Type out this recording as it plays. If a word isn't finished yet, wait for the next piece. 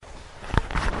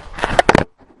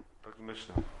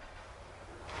Mishnah.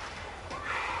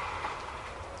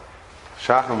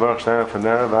 Shachan Baruch Shnei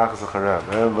L'Fanei V'Achas L'Charev.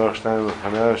 Erev Baruch Shnei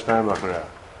L'Fanei Shnei L'Charev.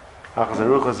 Achas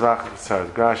Aruchas V'Achas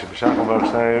L'Tzaret. Grashi B'Shachan Baruch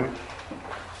Shnei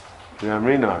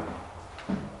V'Amrinan.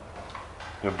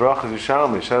 The brachas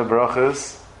Yishalmi. Shev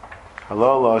brachas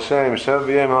Halol L'Hashem. Shev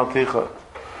V'yem Halticha.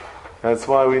 That's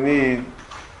why we need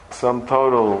some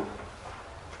total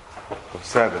of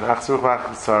 7. Achas Aruch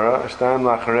V'Achas L'Tzaret. Shnei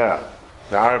L'Charev.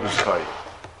 The Arab is Chai.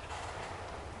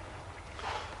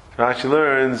 Rashi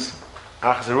learns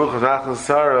Achas Aruchas V'Achas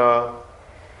L'Tzara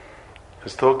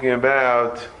is talking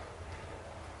about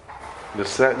the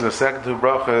second two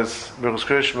brachas, Birchus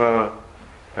Krishma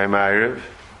by Ma'ariv,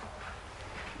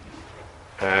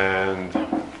 and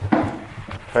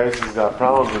Taisus got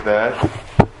problems with that.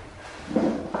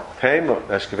 Tema,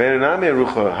 Ashkevenu Nami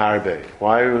Arucha Harbe.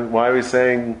 Why are we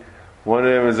saying one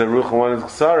of them is Arucha, one is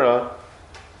Ksara?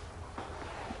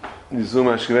 Yizum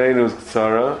Ashkevenu is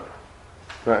Ksara.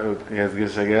 Right, he has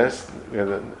gifts, I guess. We have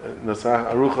the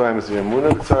Nasach Arucha Hamas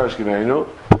Yamuna Ksara Ashkevenu.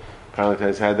 Apparently,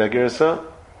 he's had that girsa.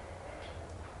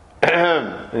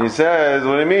 And he says,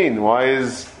 "What do you mean? Why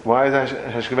is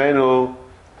Hashkevenu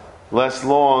less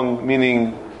long?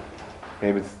 Meaning,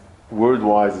 maybe it's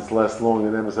word-wise, it's less long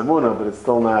than Emes Hamuna, but it's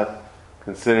still not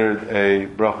considered a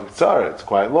bracha ksara. It's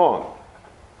quite long."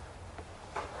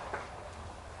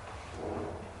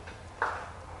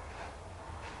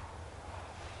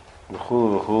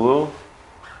 V'chulu.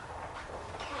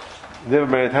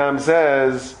 Divrei Beritam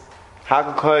says,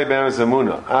 "Hakol kol b'Emes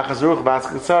Hamuna. Achas ruch b'as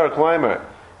ksara k'maimer."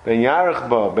 Ben Yarech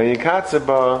ba, Ben Yikatze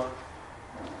ba,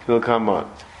 he'll come on.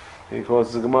 He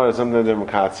calls the Gemara something different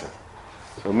Katze.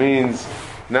 So it means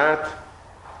not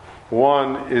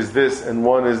one is this and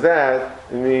one is that.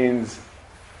 It means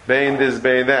Bain this,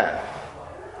 Bain that.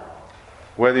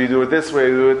 Whether you do it this way,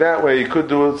 you do it that way, you could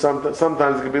do it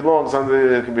sometimes it can be long,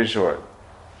 sometimes it can be short.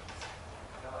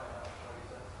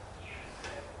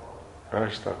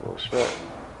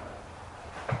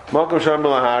 Malkum Shem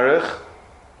B'Laharich.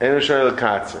 En Shar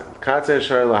L'Katzen. Katzen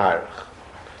Shar L'Harich.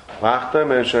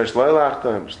 Lachtem and Shar Shloi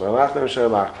Lachtem. Shloi Lachtem and Shar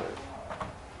Lachtem.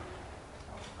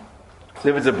 So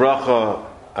if it's a bracha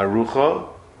arucha,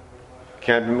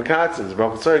 can't be Mekatzen. It's a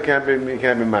bracha tzor, can't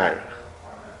be Ma'arich.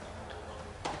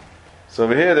 So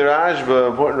over here the Rashba,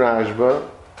 important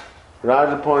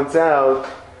Rashba points out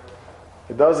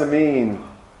it doesn't mean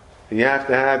that you have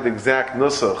to have the exact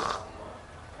nusach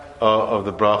of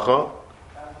the bracha.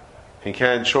 You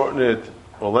can't shorten it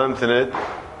or lengthen it,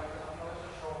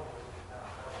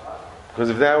 because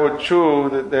if that were true,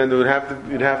 then you'd have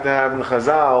to have in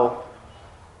Chazal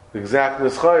the exact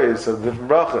nuschayis of different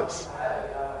brachas.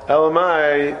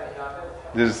 Elamai,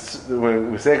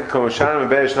 when we say Kamoshanim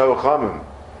and Beish Havachamim,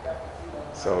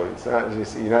 so it's not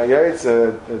you're not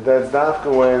yaitza. That's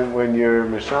dafka when you're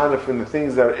mishanah from the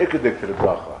things that are ikadik to the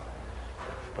bracha,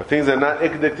 but things that are not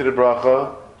ikadik to the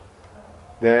bracha,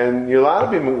 then you're allowed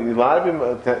to be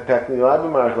technically allowed to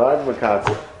be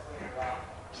makatze.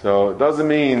 So it doesn't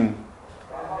mean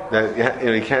that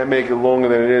you can't make it longer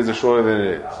than it is or shorter than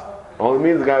it is. It only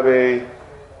means the guy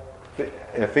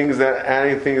things that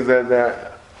adding things that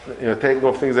taking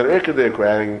off things that are ikadik or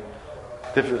adding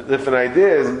different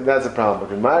ideas. That's a problem.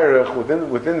 But in Ma'arich,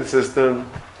 within the system,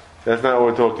 that's not what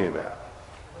we're talking about.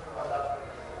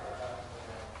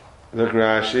 Look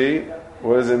Rashi.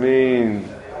 What does it mean?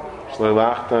 Shloi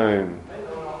Lachtem.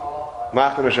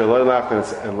 Lachtem is Shloi Lachtem.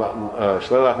 Shloi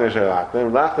Lachtem is Shloi Lachtem.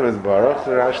 Lachtem is Baruch.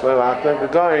 Shloi Lachtem.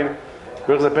 Again,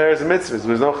 Baruch is a Paris mitzvahs.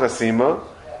 There's no chasima.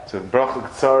 So bracha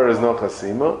tzara is no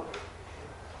chasima.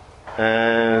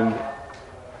 And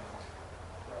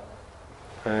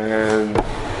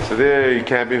so there you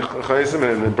can't be chasim.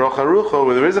 And in bracha arucha,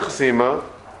 where there is a chasima,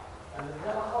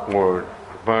 or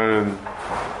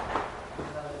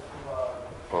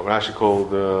what Rashi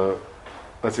called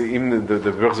let's say even the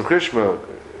Birchus of Krishma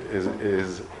is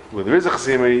where there is a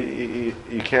chasima,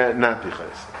 you can't not be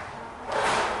chayis.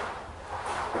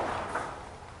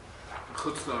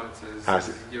 Chutzlar says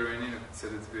Yeroininu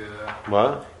considered to be a.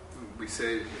 What? We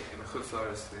say in the Chutzlar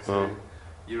they say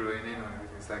Yeroininu and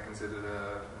everything. Is that considered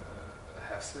a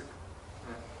hefsek?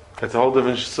 That's a whole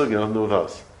different sugya. Nothing to do with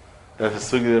us. That's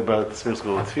a sugya about the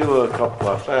spiritual tefillah, a couple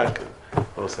of fak, and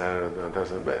also on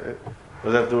Tassan Beit.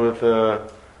 What does that do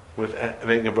with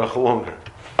making a bracha longer?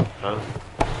 Huh?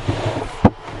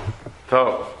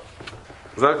 So,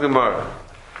 Zak Gemara.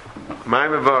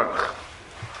 Ma'im Mevarch.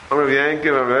 Amar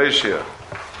Yankiv Amar Yishia.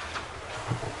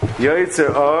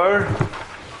 Yoytzer Or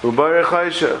Ubarech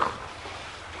Hayshech.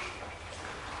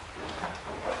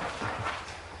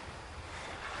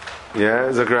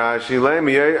 Yeah, Zak Rashi.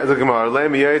 Zak Gemara.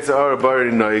 Leim Yoytzer Or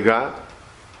Ubarech Noiga.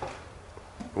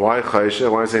 Why Chaysha?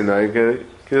 Why say Naiga?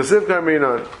 K'Yachsiv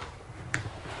Kamrinan.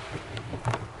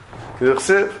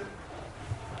 K'Yachsiv.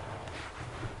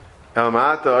 El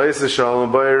Ma'ata Oisa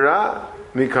Shalom B'Yira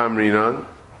Mi Kamrinan.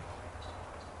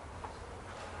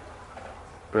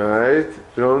 Right?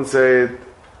 We don't say it.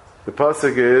 The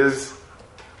pasuk is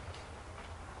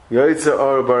Yaitza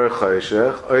Or Bar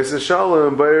Chayshech Oisa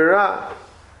Shalom B'Yira.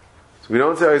 So we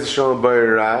don't say Oisa Shalom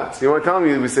B'Yira. So you want to tell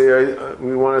me we say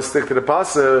we want to stick to the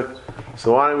pasuk.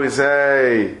 So why don't we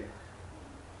say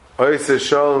Oisa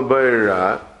Shalom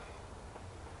B'Yira?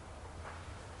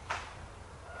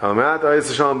 Almat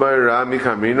Oisa Shalom B'Yira Mi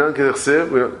Kamrinan K'Chsiv.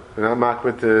 We're not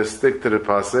makbid to stick to the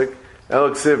pasuk.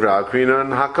 El Ksiv Ra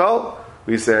Krinan Hakol.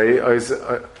 We say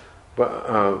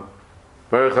Baruch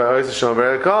Oisa Shalom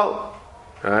B'Yira Kol.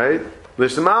 Right?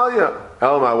 Lishtamalia.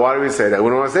 Elma, why do we say that? We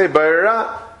don't want to say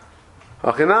B'Yira.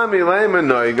 Achinami Leiman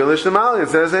Noiga Lishtamalia.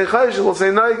 Instead of saying Chayshel, we'll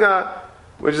say Noiga,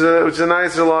 which is a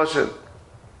nicer lashon.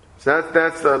 So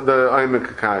that's the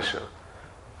Aimek Kasha.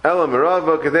 Ela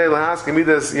Merava Kadei Lahaska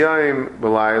Midas Yaim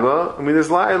B'Laila Midas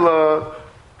Laila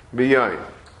B'Yaim.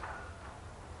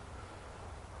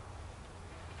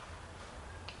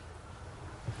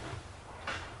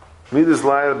 Midas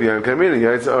Laila B'Yaim Kamina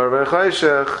Yaitza Or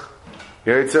V'Chayshech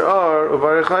Yaitza Or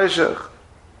V'Chayshech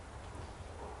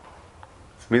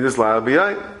Midas Laila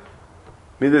B'Yaim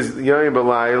Midas Yaim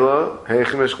B'Laila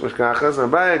Heichim Mishkachas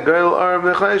Abai Goyal Or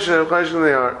V'Chayshech Chayshech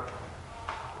Neyar.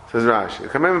 Says Rashi.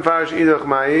 Kamem Farish Idach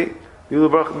Mai Yulu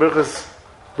Berchas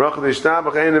Brach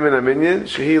D'Ishtabach Einem Min Aminyan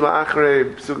Shehi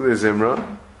La'achrei Psuk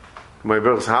D'Zimra Mai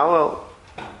Berchas Halal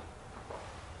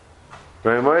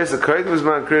V'Yamais Akait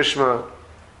Mizman Krishma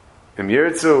Im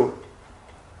Yirtzu,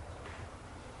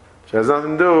 which has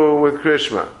nothing to do with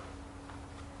Krishma.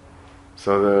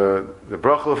 So the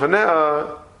Bracha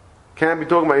L'Fanea can't be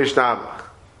talking about Yishtabach.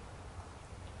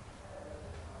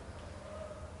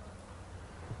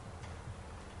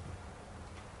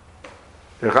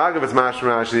 The Chagav it's Mashma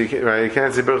Rashi, right? You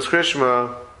can't say Berchas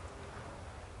Krishma.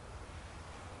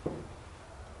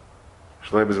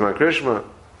 Shalem is my Krishma.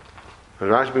 But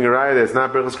Rashi being a raya that it's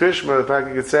not Berchas Krishma, the fact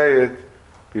you could say it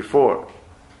before.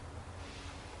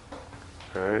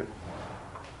 Right?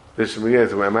 This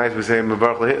is I might be saying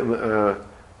Mavarch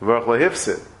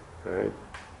Lahifsid. Right?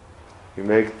 You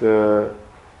make the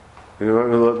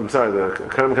I'm sorry, the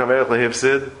Karam Kavarch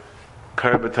Lahifsid,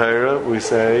 Karabatayra, we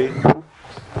say you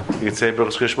could say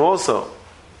Berchas Krishma also.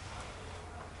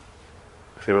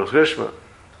 Say Berchas Krishma.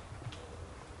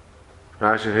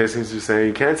 Rashi here seems to be saying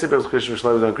you can't say Berchas Krishma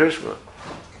Shalom on Krishma.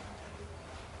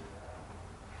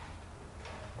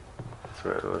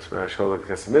 That's why I show like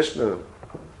the Mishnah.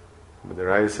 But the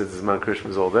Raya says this man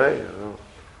Krishma's all day. I don't know.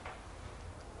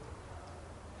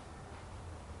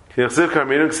 K'Yachsiv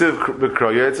Karminu K'Siv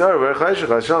B'Kro Yetzar V'Chayshech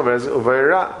Hashem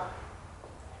V'Yira.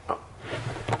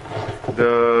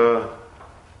 The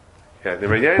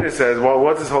Rayyana says, well,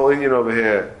 what's this whole Indian over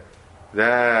here?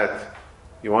 That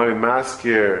you want to be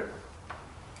maskir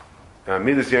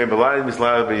Midas Yain B'Layim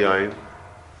Misla'il B'Yain.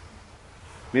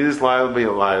 Midas Lyle be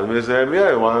Lyle. Midas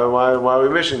why are we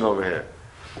missing over here?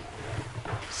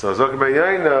 So Zok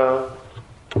B'Yaina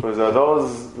was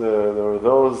there were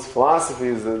those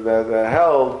philosophies that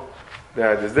held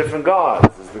that there's different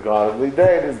gods. There's the god of the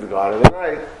day, there's the god of the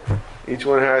night. Each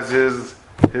one has his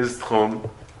tchum.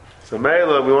 So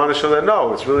Mela, we want to show that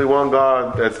no, it's really one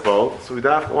god that's both. So we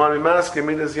definitely want to be masking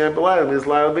Midas Yain B'Layim, Midas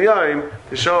Lyle B'Yain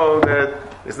to show that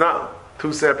it's not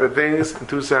two separate things and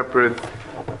two separate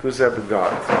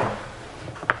gods.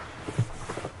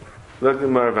 Look at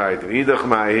Marvaita. Idach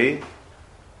Mahi.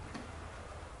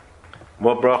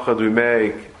 What bracha do we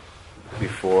make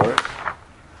before?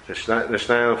 The Shnei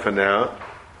L'Fanea.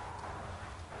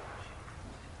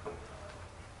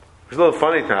 It's a little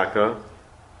funny, Taka.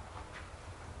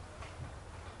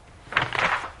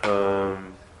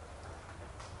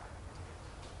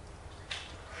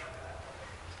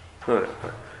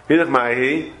 Idach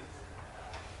Mahi.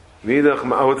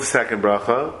 What's the second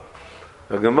bracha?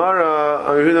 The Gemara,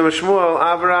 Yehuda Mishmuel,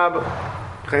 Avrab,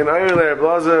 Chen Oyler,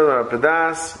 Blazer,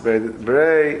 Pedas,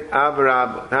 Berei,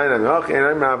 Avrab, Hainam Yoch,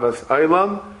 Einam Rabbas,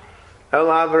 Oylam, El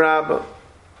Avrab.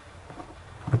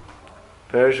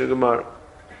 Perish the Gemara.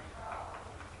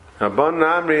 Habon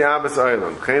Namri, Abbas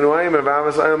Oylam, Chen Oyim,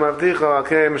 Abbas Oylam, Avticha,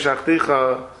 Akeim,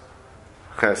 Shachticha,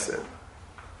 Chesed.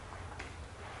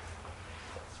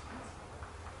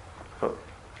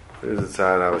 This is the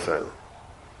Tzad Abbas Oylam.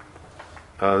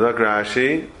 Look,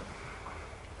 Rashi.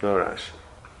 No Rashi.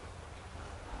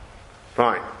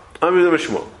 Fine. Amir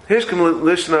Mishmul. Hishkim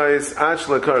Lishnais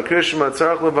Achla Kar Krishma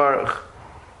Tzarch Levarach.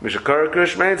 Mishakar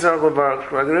Krishma Tzarch Levarach.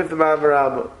 Raganif the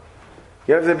Bavarabba.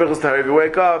 You have to say Birchas Torah if you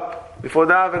wake up before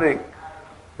davening.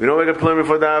 If you don't wake up to learn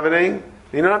before davening,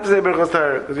 you don't have to say Birchas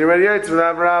Torah because you're already Yaitz with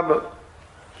Avrabba.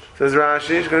 Says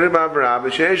Rashi, Shkari B'Avrabba,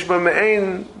 Sheish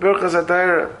B'Me'ein Birchas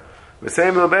HaTorah.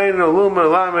 V'seim L'bein L'luma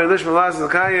L'am L'lish M'las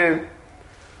L'kayim.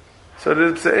 So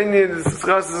the Psa'inyi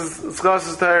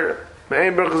discusses Torah.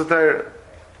 Me'ein Birchas HaTorah.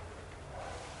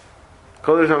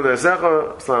 Kol Yisham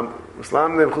De'asecha,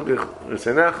 Islam Ne'vchuk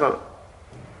Yisenecha.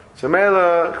 So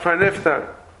Me'ela Kfar Niftar.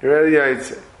 You're already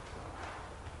Yaitz.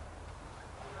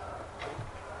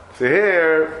 So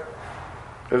here,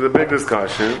 there's a big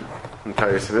discussion in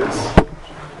Taisvis.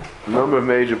 A number of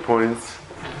major points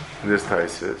in this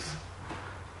Taisvis.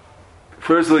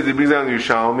 Firstly, he brings down the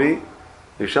Yerushalmi.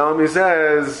 The Yerushalmi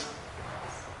says,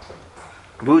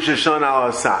 Busha Shon al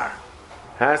Asar.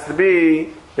 Has to be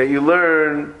that you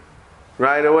learn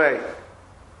right away. You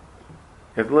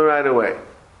have to learn right away.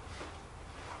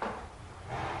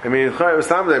 I mean, from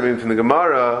the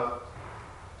Gemara,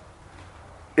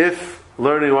 if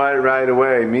learning right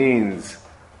away means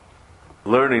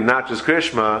learning not just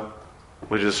Krishma,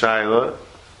 which is Shaila,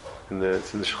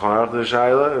 it's in the Shulchan Aruch, the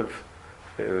Shaila of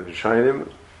Shainim,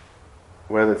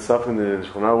 whether it's stuff in the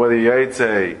Shulchan Aruch, whether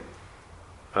Yaitse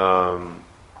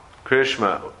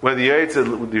Krishma, whether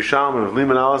Yaitse with Yerushalmi of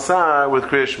Liman al Asar with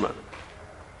Krishma.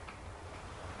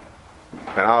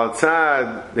 And al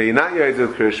Tzad, that you're not Yaitse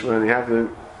with Krishma, and you have to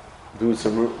do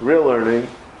some real learning,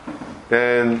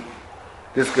 then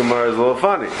this Gemara is a little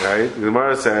funny, right? The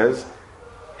Gemara says,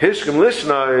 Hishkim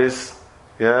Lishnois,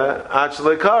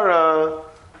 Achle Kara,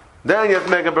 then you have to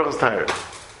make a Birchas Torah.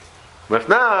 But if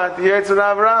not, you Yaitz with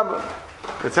Avrabba.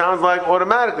 It sounds like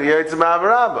automatically you Yaitz with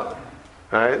Avrabba.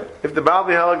 Right? If the Baal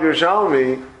B'Halak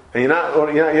Yerushalmi, and you're not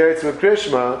Yaitz with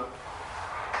Krishma,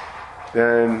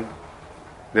 then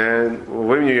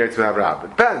what do you mean you Yaitz with Avrabba? It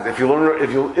depends. If you learn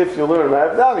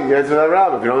Rav Davi, you Yaitz with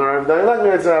Avrabba. If you don't learn Rav Davi,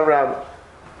 you Yaitz with Avrabba.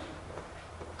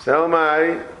 So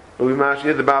Elamai,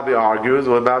 the Babi argues,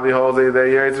 or the Babi holds that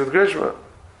they Yaitz with Krishma.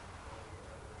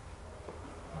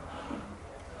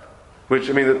 Which,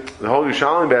 I mean, the whole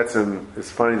Yerushalmi Betzim is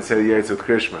funny to say Yaitz with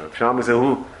Krishma. Yerushalmi said,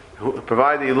 who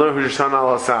provided you learn who's Shon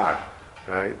al Asar,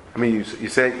 right? I mean, you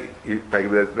say, by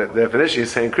the definition, you're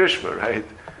saying Krishma, right?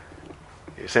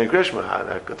 You're saying Krishma.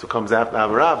 That's what comes after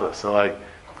Avarabba. So, like,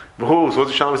 so what's the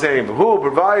Yerushalmi saying? Who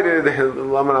provided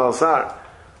Laman al Asar?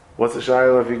 What's the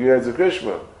Shaila if you Yaitz with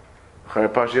Krishma?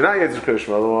 Chaypash, you're not Yaitz with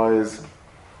Krishma, otherwise,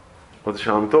 what's the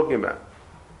Yerushalmi talking about?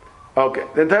 Okay,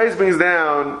 then Tais brings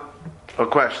down a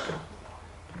question.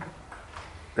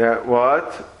 That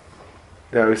what?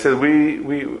 Yeah, we said we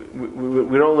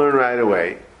don't learn right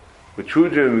away. With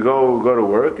children, we go to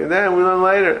work, and then we learn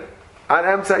later. Ad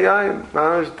emtza yayim,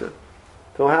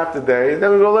 till half the day, and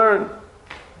then we go learn.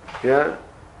 Yeah,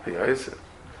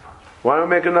 why don't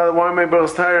we make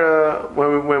Birchas Torah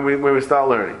when we start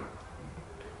learning?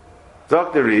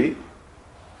 Zoktari,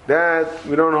 that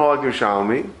we don't hold like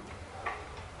Yerushalmi.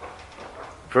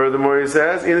 Furthermore, he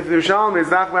says, even if the Yerushalmi is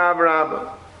not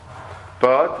Avrabba.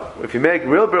 But if you make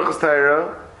real Birchas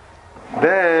Torah,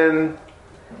 then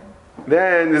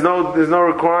there's no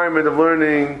requirement of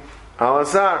learning al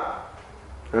Asar.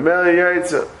 Ameli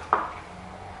Yaitza.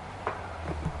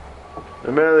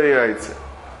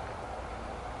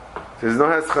 There's no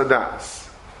Heschadas.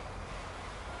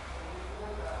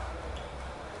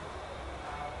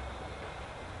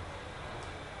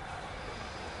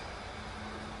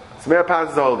 So Meir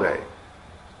passes the whole day.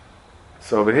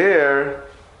 So over here,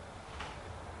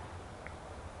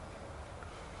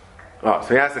 so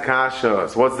he asked the kasha.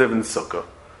 So what's the difference in sukkah?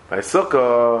 By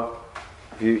sukkah,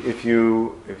 if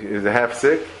you is a half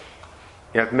sick,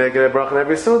 you have to make it a bracha in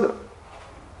every suda.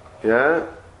 Yeah.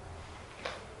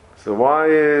 So why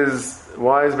is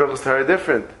Birchas Torah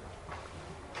different?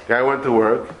 The guy went to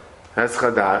work, has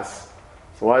chadas.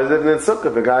 So why is it different in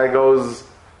sukkah? The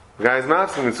guy's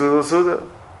masking in suda.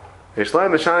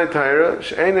 Yishleim Meshani Torah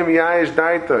she'enim yayish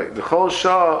daitoi the chol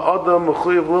shah adam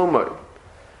mechuyev l'umay.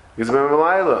 He's been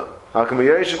melayla. How come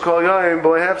Yeshiv kol yoyim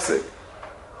b'lei hefsik?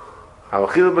 How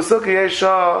achil b'sukkah yesh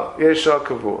shah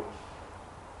kavur.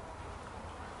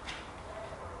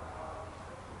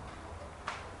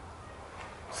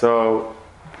 So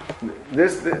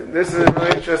this is a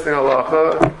really interesting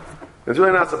halacha. It's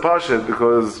really not so pashut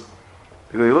because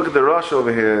you look at the Rosh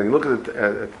over here and you look at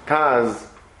the Taz.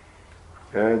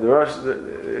 And the Rosh,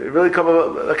 it really comes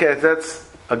up. Okay, that's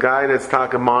a guy that's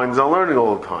talking minds on learning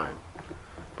all the time.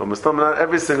 But Muslim, not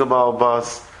every single Baal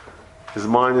Bas, his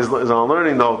mind is on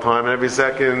learning the whole time, and every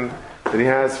second that he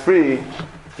has free,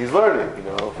 he's learning.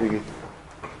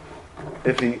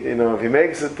 If he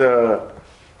makes it that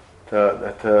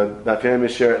Yom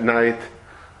Yishar at night,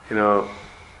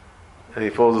 and he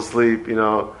falls asleep,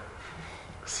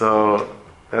 so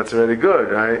that's already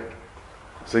good, right?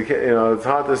 So it's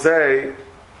hard to say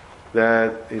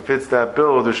that he fits that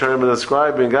bill. The Shem is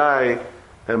describing guy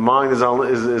that mind is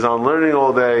on learning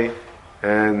all day,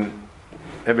 and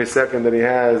every second that he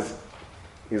has,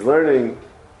 he's learning.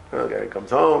 Okay, he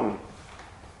comes home,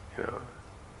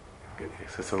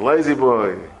 he's a lazy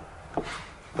boy,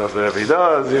 does whatever he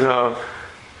does,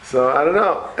 So I don't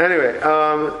know. Anyway,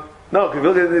 no, if you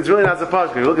look at it's really not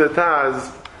supposed. If you look at the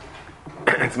Taz,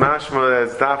 it's mashma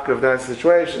that's dafka of that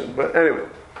situation. But anyway,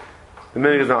 the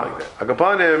meaning is not like that.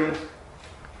 Akapanim.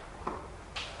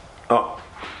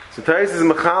 So Tais is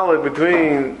machalik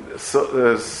between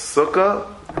sukkah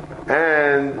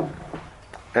and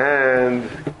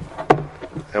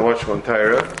what's called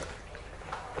Torah.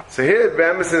 So here at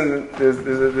Bamison,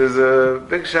 there's a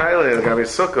big shaila here, like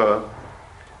sukkah,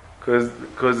 because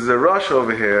there's a rush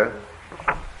over here,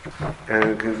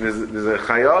 and there's a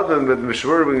chayadim that the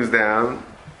Mishmur brings down,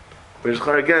 which is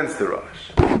against the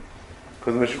rush.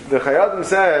 Because the chayadim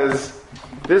says,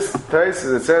 this Tais,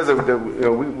 it says that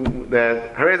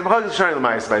Harei Z'machag is sharing the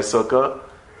ma'is by sukkah.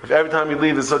 If every time you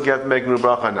leave the sukkah you have to make a new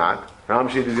bracha or not. Ram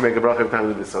Shit is you make a bracha every time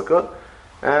you leave the sukkah.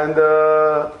 And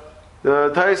the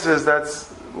Tais says that's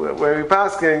where you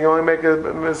pass and you only make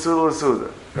a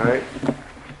suda, right?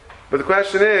 But the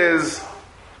question is,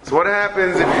 so what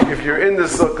happens if you're in the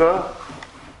sukkah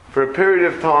for a period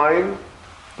of time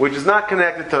which is not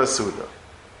connected to a suda?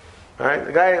 Right?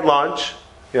 The guy ate lunch,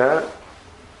 then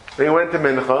he went to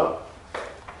mincha,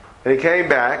 and he came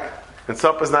back, and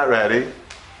supper's not ready,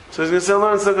 so he's going to still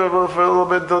learn sukkah for a little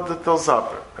bit till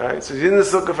supper, right? So he's in the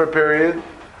sukkah for a period,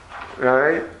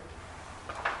 right?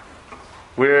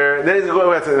 Where then he'll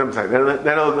go out to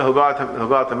he'll go out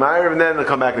to Ma'ariv, and then he'll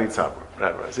come back and eat supper.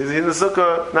 Right. So he's in the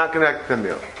sukkah, not connected to the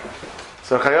meal.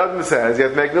 So Chayadim says you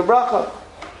have to make the bracha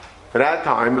at that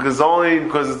time because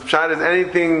pshat is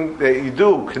anything that you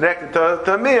do connected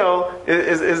to a meal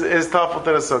is tough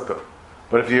to the sukkah.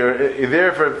 But if you're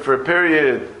there for a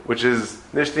period which is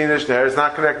nishti nishter, it's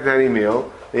not connected to any meal,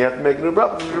 then you have to make a new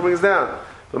bracha. It brings down.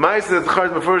 The Ma'is says the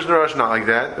Chayz before the Rosh not like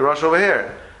that. The Rosh over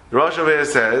here. The Rosh over here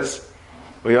says.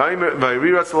 Four.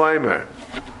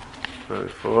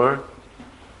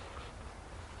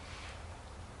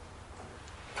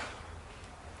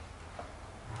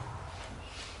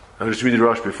 I'll just read the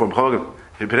Rosh before M'chogim.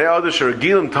 I feel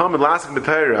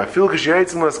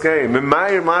k'sheitzim laskei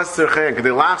memayir master chen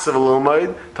k'dei lachsav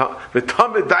alomid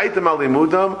v'tamid daitem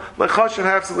alimudam l'chasher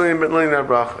hafsel l'ina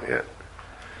bracha.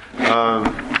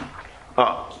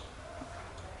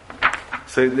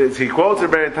 So he quotes the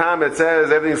Rebbeinu Tam that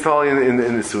says everything's totally in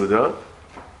the Suda.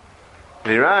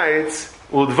 And he writes,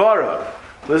 Udvara.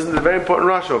 Listen to the very important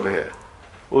rush over here.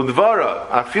 Udvara.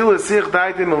 Afil esich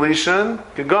daitim elishan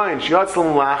kegoyin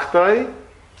shiyatzlam lachtoi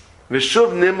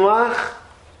v'shuv nimlach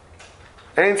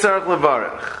ein tzarech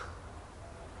levarech.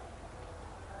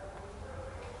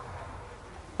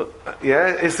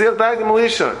 Esich daitim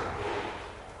elishan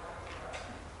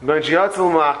kegoyin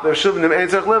shiyatzlam lachtoi v'shuv nimlach ein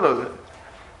tzarech levarech.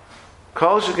 So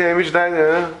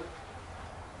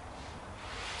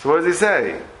what does he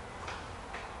say?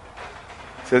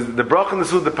 He says the brach and the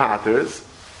sud the paters.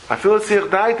 I feel it's here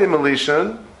daite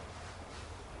melishan.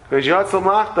 V'jatzel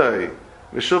machtoi.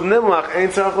 V'shuv nimlach ein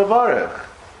tzarech levarech.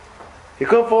 He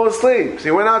couldn't fall asleep, so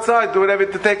he went outside to do whatever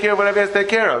to take care of whatever he has to take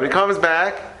care of. He comes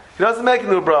back. He doesn't make a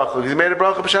new bracha. He's made a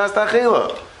bracha b'shas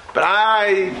tachila. But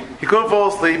he couldn't fall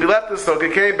asleep. He left the sukkah,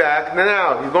 came back, and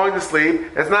now he's going to sleep.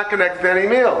 It's not connected to any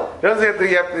meal. He doesn't have to.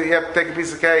 You have to take a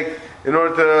piece of cake in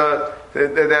order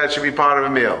that it should be part of a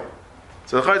meal.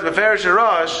 So the Chayz beferish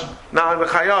Rosh, not the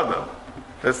Chayadim.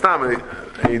 That's not an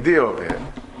idea over here.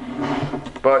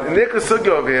 But in the sukkah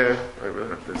over here, I really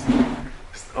have this.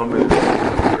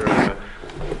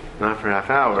 Not for half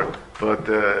hour, but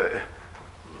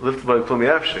lift by Plumi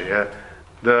Efshi.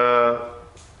 The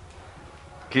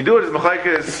Kiddur is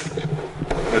Machaikas,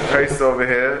 the trace over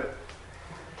here,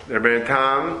 the Rebbeinu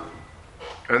Tam,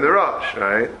 and the Rosh,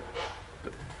 right?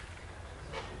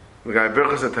 We got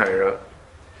Birchas HaTorah.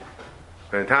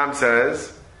 Rebbeinu Tam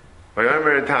says,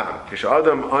 Vayomer Tam, Kish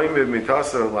Adam Oimid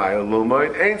Mitasar Laya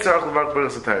Lumoid, Ein Tzarech Levarch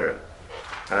Birchas HaTorah.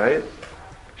 Right?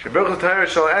 She Birchas HaTorah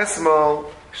Shal Esmal,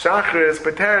 Shachris,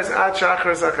 Pateris Ad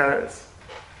Shachris Acharis.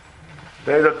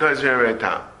 There's a place for Rebbeinu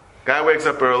Tam. Guy wakes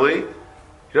up early.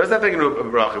 He doesn't have to take a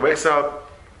bracha. He wakes up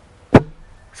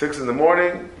 6 in the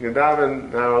morning. You can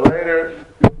daven an hour later.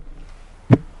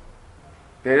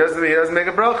 He doesn't make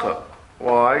a bracha.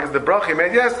 Why? Because the bracha he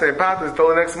made yesterday, path is till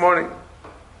the next morning,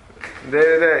 day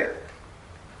to day.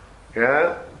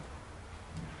 Yeah.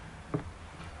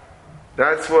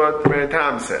 That's what the Rebbe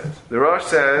Tam says. The Rosh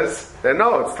says that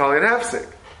no, it's totally an hefsek.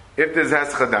 If there's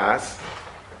Heschadas,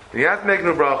 you have to make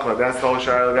new bracha. That's the whole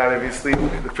shayla. Guy, if you sleep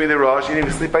for the Rosh, you need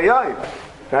to sleep by yayin.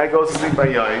 Guy goes to sleep by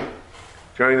yayin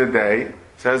during the day.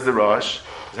 Says the Rosh,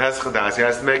 has Heschadas. He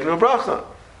has to make new bracha.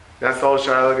 That's the whole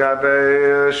shayla. Guy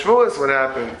by Shavuos. What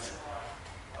happens?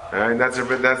 And that's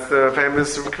the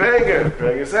famous Kreger.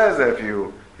 Kreger says that if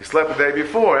you slept the day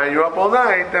before and you're up all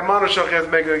night, then Manoshach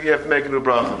you have to make a new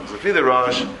bracha. So if you're the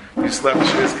Rosh, you slept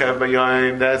Shvis Kev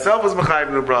Bayoim, that itself was Mechayiv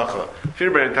new bracha. If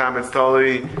you're B'nai Tam, it's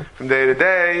totally from day to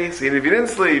day. So even if you didn't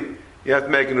sleep, you have to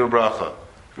make a new bracha.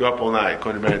 If you're up all night,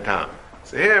 according to B'nai Tam.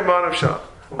 So here, Manoshach.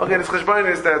 Okay, this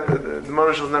Cheshbon is that the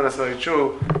Manoshach is not necessarily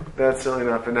true. That's certainly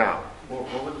not for now.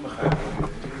 What would the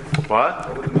Mechayiv? What?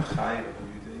 What would the Mechayiv?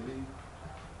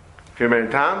 If you're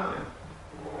B'nai Tam?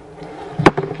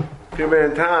 If you're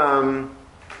B'nai Tam,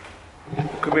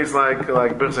 it could be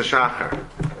like Birsa Shachar.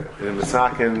 You're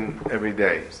Masakin every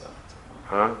day.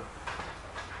 Huh?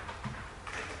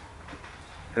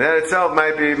 And that itself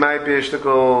might be a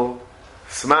shtickle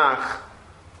smach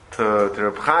to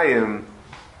Reb Chaim,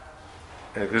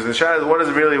 because the Shah is what is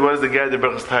the Ged of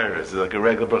Birchas Torah? Is it like a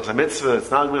regular Birchas Mitzvah?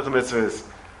 It's not Birchas Mitzvahs.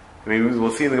 I mean,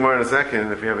 we'll see in the Gemara in a second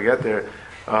if we ever get there.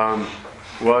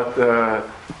 What the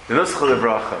Nuscha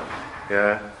Bracha,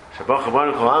 yeah.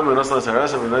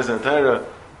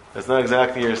 That's not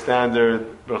exactly your standard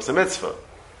Birchas Mitzvah.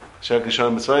 Shek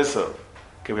Yishon B'Tzvayso.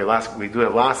 We do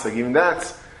have last, like even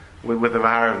that's with the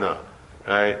Vaharavna,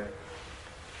 right?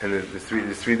 And there's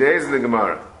 3 days in the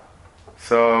Gemara.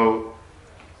 So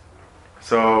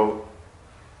the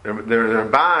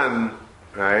Ramban,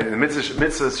 right? In the mitzvah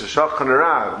Sheshach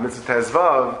Chanarav, mitzvah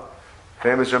Tezvav,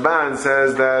 famous Ramban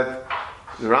says that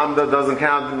the Ramda doesn't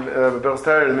count in Birchas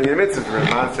Torah in the mitzvah. The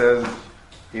Ramban says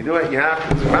you do it, you have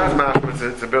to.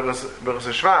 It's a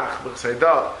Birchas Shvach, Birchas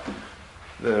Eidah.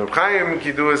 The Reb Chaim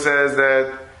Kidduah says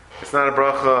that it's not a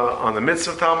bracha on the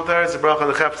mitzvah of Talmud Torah, it's a bracha on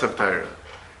the chefetz of Torah.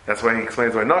 That's why he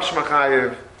explains why Nosh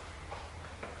Machayev.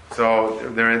 So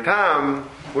the Rebbe Tam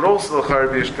would also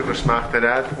be a shtickle shmach to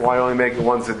that. Why only make it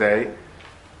once a day? It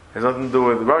has nothing to do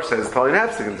with the Rosh says it's totally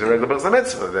hefsek. It's a regular Birchas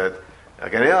mitzvah that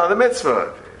like any other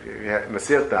mitzvah. If you have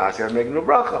Masir Das, you have to make a new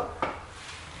bracha.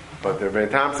 But the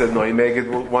Rebbe Tam said no, you make it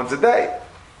once a day.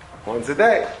 Once a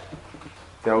day.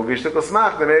 That would be shtickle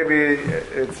smach. Then maybe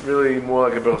it's really more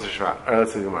like a Birchas Shvach. All right,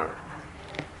 let's see the Gemara.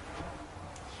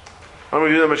 Amar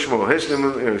Yehuda Mishmul.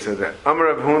 Hishlim, we said that. Amar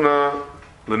Rav Huna,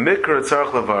 Lemikra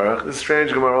Tzarech Levarach. This is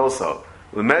strange Gemara also.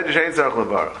 Lemedrash ain't Tzarech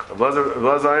Levarach.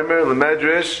 Avlaz Aimer,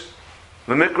 Lemedrash,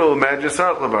 Lemikra Lemedrash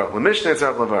Tzarech Levarach. Lemishneh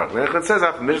Tzarech Levarach. It says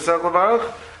after Mishneh Tzarech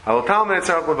Levarach, Al Talmud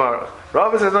Tzarech Levarach.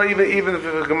 Rav says no, even if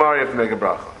it's a Gemara, you have to make a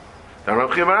bracha. Now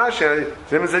Rav Chia Barashi,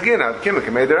 Zim is again, Ad Kimek,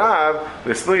 Kamei Rav,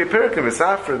 V'Sluya Pirkim,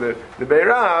 V'Safra, the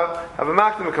Beirav, have a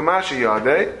Makdim Kamashi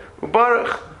Yadeh,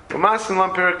 Ubarach. Umasin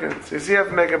Lam Pirkin. So you see, you have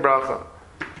to make a bracha.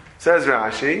 Says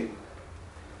Rashi,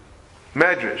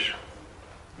 Medrash.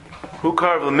 Who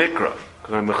carved the mikra?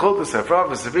 Because I'm mechulta sefra,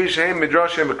 v'sevi shehem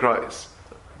midrashim b'krois.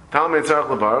 Talmud tzarech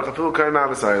levarach, afilu kaim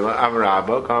avasayla,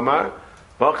 avarabba, kamar,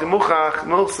 v'achi muchach,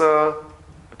 milsa,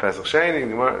 Pesach Sheni,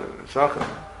 Gemara, Sachem.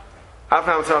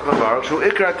 Afam tzarech levarach, shu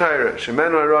ikra taira,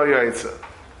 shemenu hara yaitza.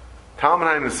 Talmud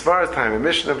haim as far as time in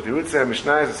Mishnah, v'tirutzeh,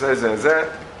 Mishnah, it says zeh,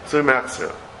 sur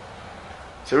mechzera.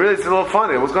 So really, it's a little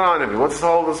funny. What's going on here? What's this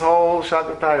whole shot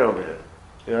of tie over here?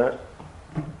 Yeah?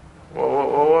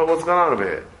 What's going on over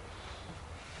here?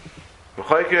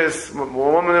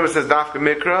 One of them says Dafka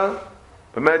Mikra,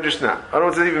 but Medrash not. I don't know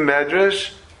if it's even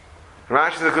Medrash.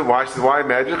 Rashi says, why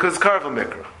Medrash? Because it's Karva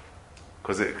Mikra.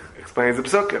 Because it explains the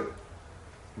Psukim.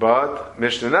 But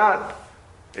Mishnah not.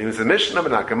 Even says Mishnah,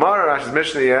 but not Gemara. Rashi's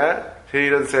Mishnah, yeah. Here he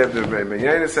doesn't say it. The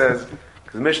Menyana says,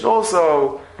 because Mishnah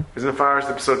also is in Farish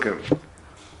the Psukim.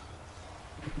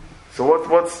 So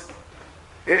what's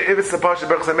if it's the Pasha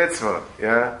Birchas Mitzvah,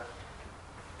 yeah?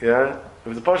 If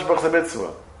it's the Pasha Birchas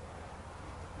Mitzvah.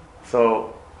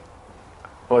 So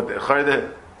what the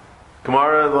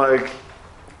Gemara like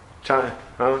chop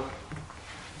liver,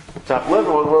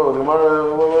 the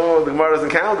Gemara doesn't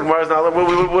count, the Gemara's not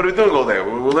what are we doing all day?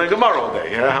 We're learning Gemara all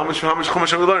day, yeah? How much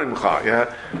Chumash are we learning,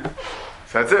 yeah?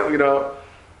 So that's it, you know.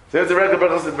 So there's a regular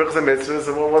Birchas Mitzvah,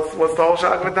 so what's the whole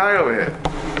Shak V'Tai over here?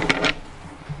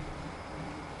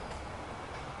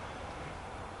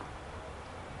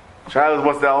 Child,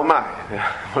 what's the Almai?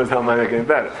 What's the Almai making it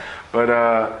better? But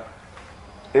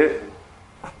it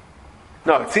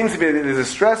seems to be there's a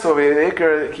stress over here.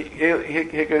 Hikar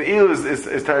Ilu is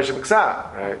Tarish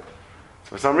B'Ksav, right? So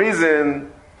for some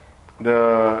reason,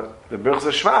 the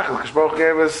Birchas Shvach, the Kishbaruch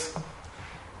gave us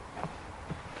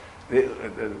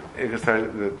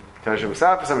the Torah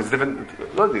Shabbat for some it's different.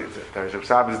 Look, Torah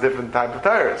Shabbat is a different type of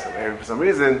Torah. So maybe for some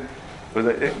reason,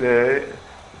 at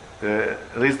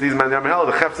least these man held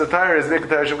the Chefza Torah is Nikah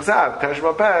Torah Shabbat. Torah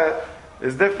Shabbat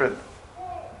is different.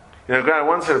 Granted,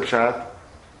 one set of pshat.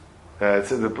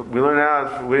 We learn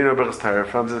out we know Berachas Torah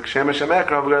from the Shem Hashem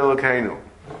Ekra V'Gal Elokeinu.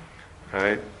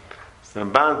 Right. So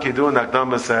Ban Kidun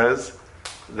Akdama says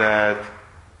that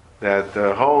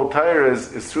the whole Torah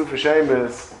is true for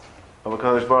Shemus of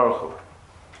HaKadosh Baruch Hu.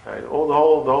 Right? The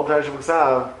whole Torah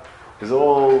Shabbat is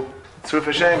all true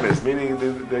for Shemus, meaning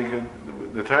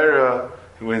the Torah,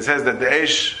 when it says that the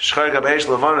Eish, Shchar Gab Eish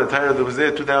Levana, the Torah that was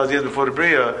there 2,000 years before the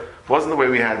Bria, wasn't the way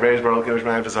we had Reish Baruch Hu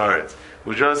Shemaim Haaretz. It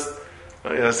was just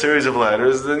a series of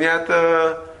letters, then you had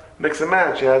to mix and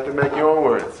match, you had to make your own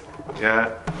words. Yeah?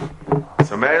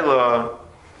 So Meila,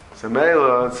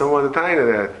 someone to tell you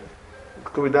that.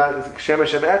 Could be that Shem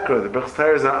Hashem Ekra. The Berachas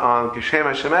Torah is on Shem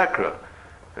Hashem Ekra.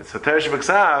 So Torah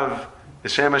Shabbat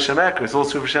is Shem Hashem Ekra. It's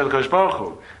also for Shem HaKadosh Baruch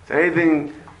Hu. So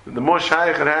anything, the more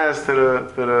shaykh it has to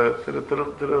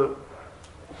the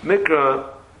Mikra,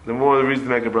 the more the reason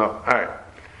to make a bracha. All right.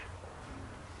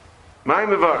 My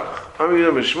Mevarach. Am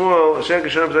Yom Shmuel. Hashem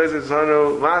Kishem B'Zayis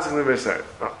Tzanu. Lasik Neveser.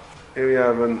 Here we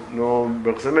have a no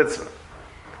Berachas Mitzvah.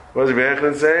 What does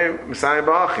Rebbe say? Messiah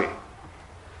Ba'achi.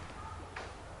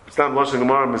 It's not Lashon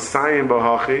Gemara, Messiah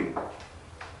Ba'achi.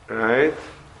 Right?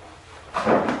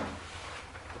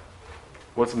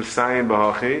 What's Messiah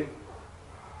Ba'achi?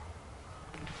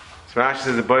 So Rashi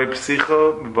says, Boy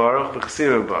Psicho B'Baruch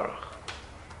V'Chasim B'Baruch.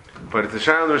 But it's a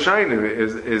Shayla Rishayim.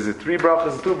 Is it 3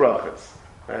 brachas or 2 brachas?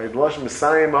 Right? Lashon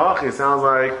Messiah Ba'achi sounds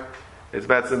like it's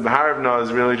Betzim B'Haravna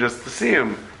is really just the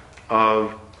siyum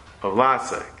of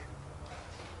Lasek.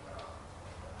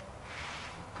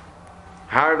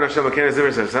 Harv Hashem Lakein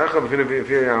Zivir Sesecha B'Finu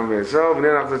B'Fir Yam V'Yisrael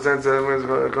V'nei Nachta Tzen Tzen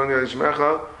Tzen Kon Yad Yishmecha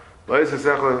Lo'is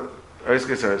Sesecha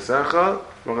Oiske Sesecha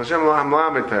Baruch Hashem L'Ham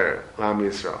Lam Eter Lam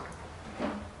Yisrael.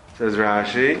 Says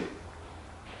Rashi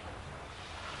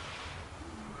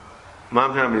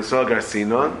Mam Ham Yisrael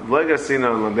Garsinon V'loi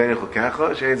Garsinon L'Mdeni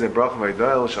Chukecha Shein Ze Brach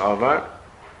V'Yidoy El Sha'avar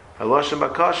Haloshem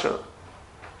Bakasha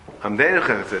Amdeni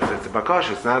Chukecha it's a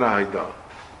Bakasha, it's not a Haidah.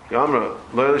 Yamra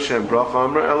lo Hashem bracha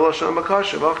amra el Hashem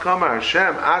makasha v'ach kamar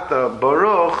Hashem ata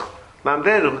baruch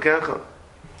lamdeinu kecha.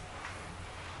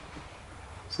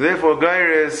 So therefore,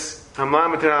 Gair is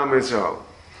hamlam eter al Yisrael.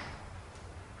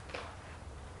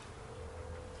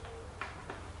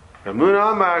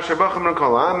 Ramuna amar shabacham non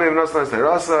kol amim noslan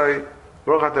seirasai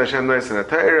baruch ata Hashem noisen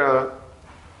atayra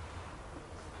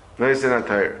noisen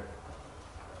atayra.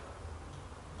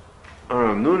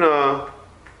 Ramuna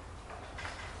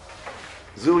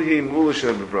Zuhi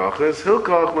Mulasha B'Brachas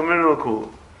Hilkach Lamin Kul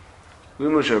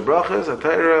Mulasha B'Brachas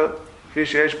Atayra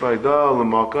Fish Esh B'Ida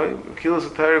L'Makai Kilos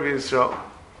Atayra V'Yisrael.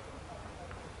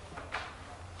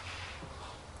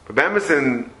 But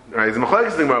Bamison, right, it's a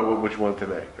machlekes thing about which one to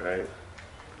make, right?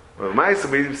 Well, Ma'aseh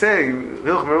we say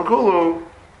Hilkach Lamin Kulu,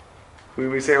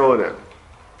 we say all of them.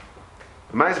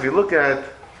 The Ma'aseh, if you look at,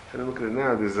 I don't look at it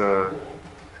now.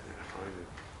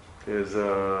 There's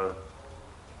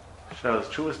Shas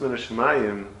Chuvas Min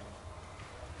Shemayim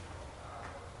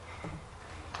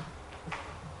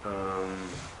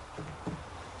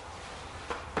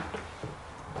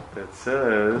that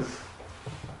says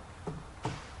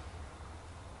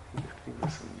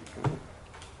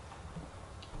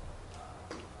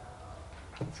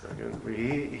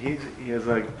he has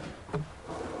like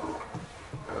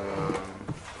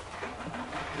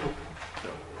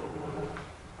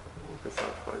that's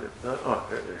not quite it.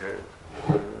 Here.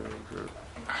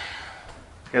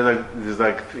 Yeah, there's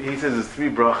like he says there's 3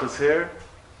 brachas here,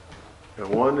 and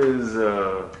one is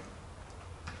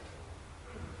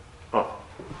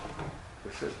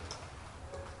this is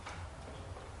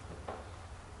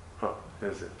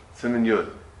there's it. Siman Yud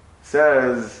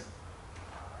says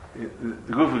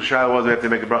the group of Shah was we have to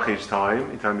make a bracha each time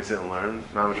we sit and learn.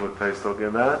 Not much what Tai's talking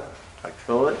about, like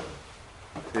fill it.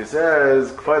 So he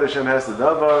says K'fayt Hashem has the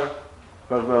davar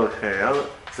baruch melech.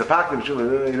 It's a pakim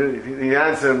shuv. He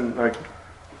answers him like.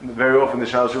 Very often the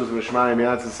Shal Shuvas of Shemaim, he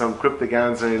answers some cryptic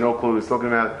answer, no clue he's talking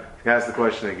about, he asks the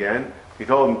question again. He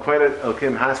told him, Kwedet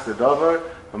Elkim has the davar,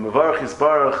 and Mevarach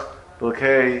Yisbarach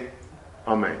B'Lkei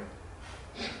Amen.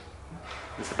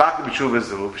 It's the Baki B'Shuv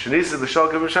Zu, B'Shanisa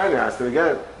L'Shal Kim B'Shani, asked him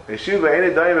again, Yeshuva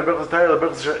Einei Dayim and Berachas Torah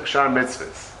L'Berachas Shar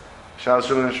Mitzvahs. Shal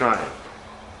Shuvas of Shemaim.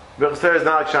 Berachas Torah is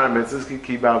not like Shar Mitzvahs,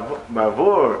 Ki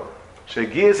Bavur,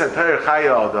 Shegiyas HaTorah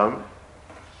Chaya Adam,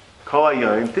 Kol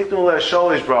HaYayim, Tiknu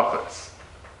L'Shalish Brachas.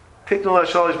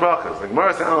 Like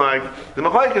Mara sound like the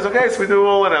Machlaik is okay, so we do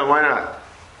all of them. Why not?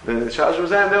 The Shalosh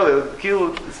Razam,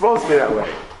 it's supposed to be that way.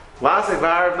 Lasik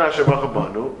v'harav na shebacha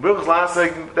banu. Birchas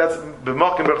lasik, that's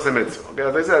b'makim birchas mitzvah. Okay,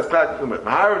 as I said, it's practical.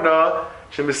 V'harav na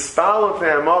shemispal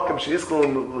l'fnei ha'makim sheyiskul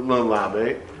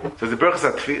l'labe. So the birchas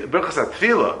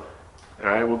atfila. All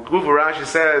right. Well, Kufa Rashi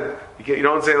said you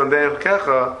don't say l'dei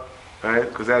kecha, right?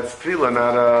 Because that's tefila,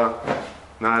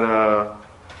 not a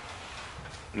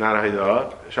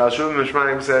haidah. Shalshuvim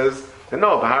Mishmayim says that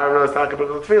no, v'harav na is not a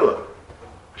birchas tefila.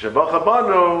 Shebacha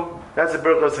banu, that's a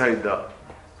birchas haidah.